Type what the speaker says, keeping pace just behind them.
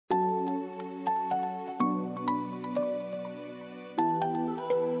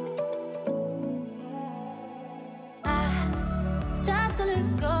Try to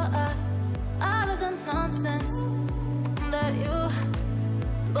let go of all of the nonsense that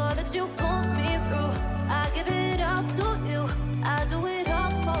you put me through. I give it up to you, I do it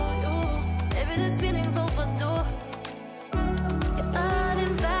all for you. Maybe this feeling's overdue. You're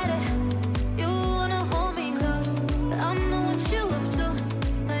uninvited, you wanna hold me close, but I know what you have to.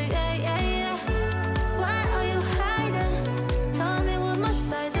 Yeah, yeah, yeah. Why are you hiding? Tell me, what must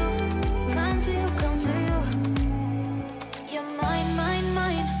I do? Come to you, come to you. You're mine, mine,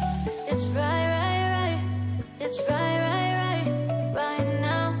 mine. It's right, right, right. It's right, right, right, right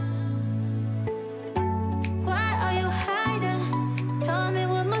now. Why are you hiding? Tell me,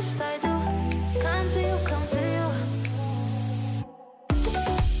 what must I do? Come to you, come to you.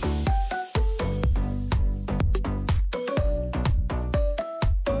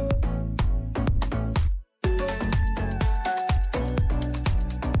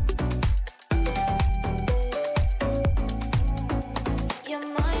 You're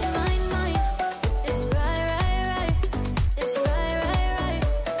mine, mine, mine. It's right, right, right. It's right, right, right,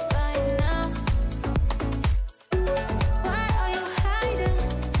 right now. Why are you hiding?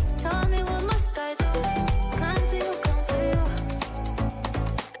 Tell me, what must I do? Come to you, come to you.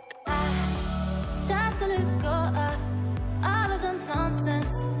 I try to let go of all of the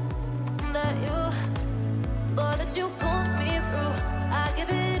nonsense that you put me through. I give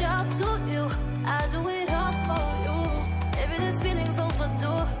it up to you, I do it all for you. Maybe this feeling's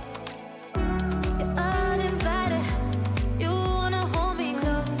overdue. You're uninvited, you wanna hold me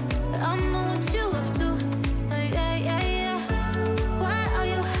close, but I know what you have to. Yeah, yeah, yeah. Why are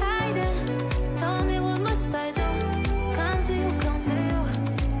you hiding? Tell me, what must I do? Come to you, come to you.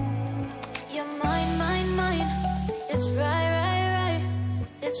 You're mine, mine, mine. It's right, right, right.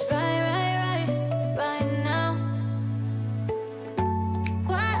 It's right, right, right, right now.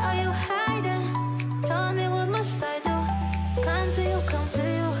 Why are you hiding? Tell me, what must I do? Come to you, come to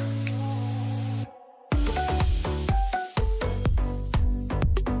you.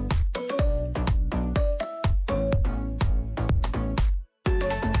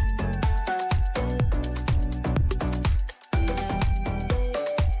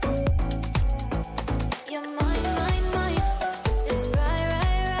 You're mine, mine, mine. It's right,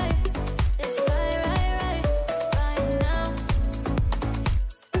 right, right. It's right, right, right, right now.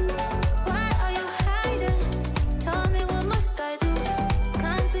 Why are you hiding? Tell me, what must I do?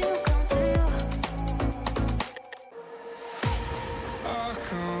 Come to you, come to you. I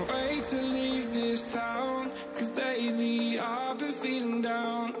can't wait to leave this town, 'cause lately I've been feeling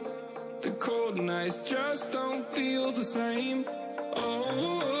down. The cold nights just don't feel the same. Oh,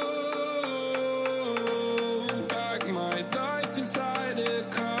 like my life inside a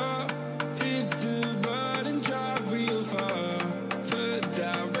car. Hit the button, drive real far. Put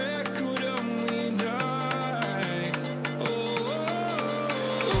that record on me like,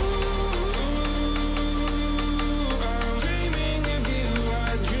 I'm dreaming of you,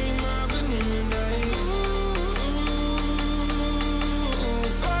 I dream of a new life.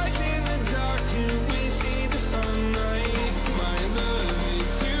 Fight in the dark till we see the sunlight. My love,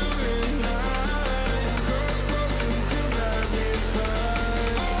 it's you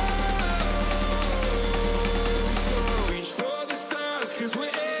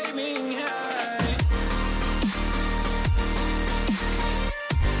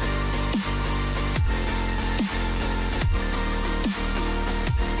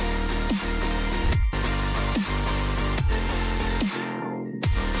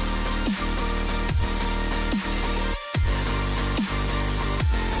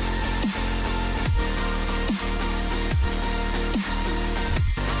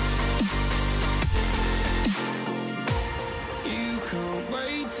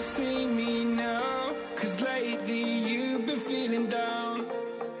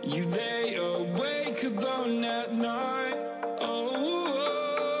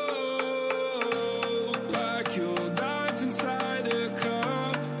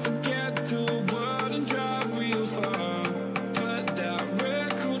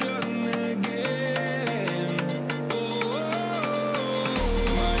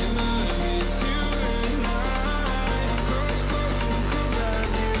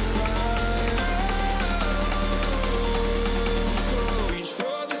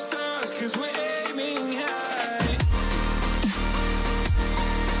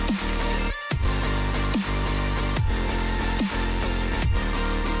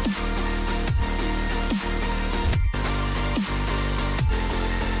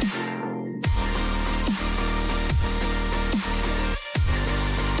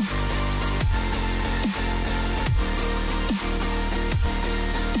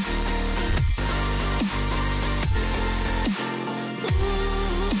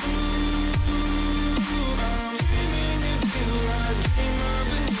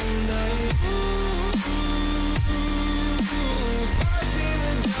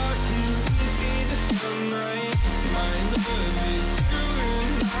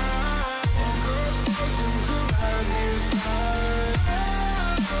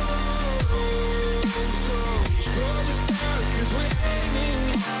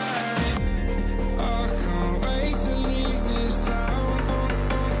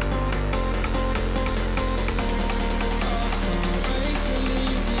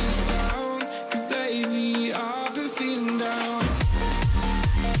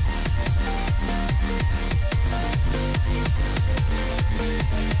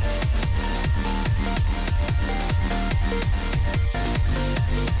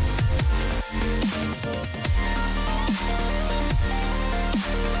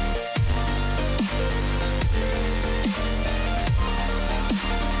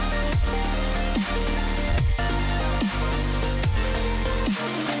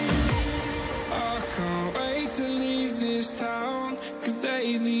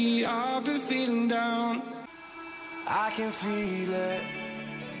I can feel it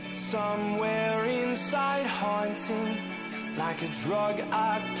somewhere inside, haunting, like a drug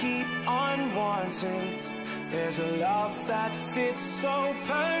I keep on wanting. There's a love that fits so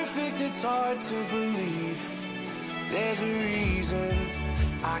perfect, it's hard to believe. There's a reason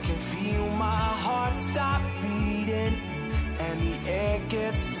I can feel my heart stop beating, and the air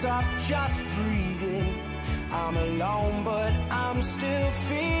gets tough just breathing. I'm alone, but I'm still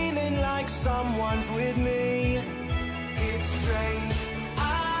feeling like someone's with me. It's strange,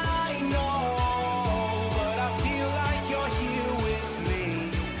 I know.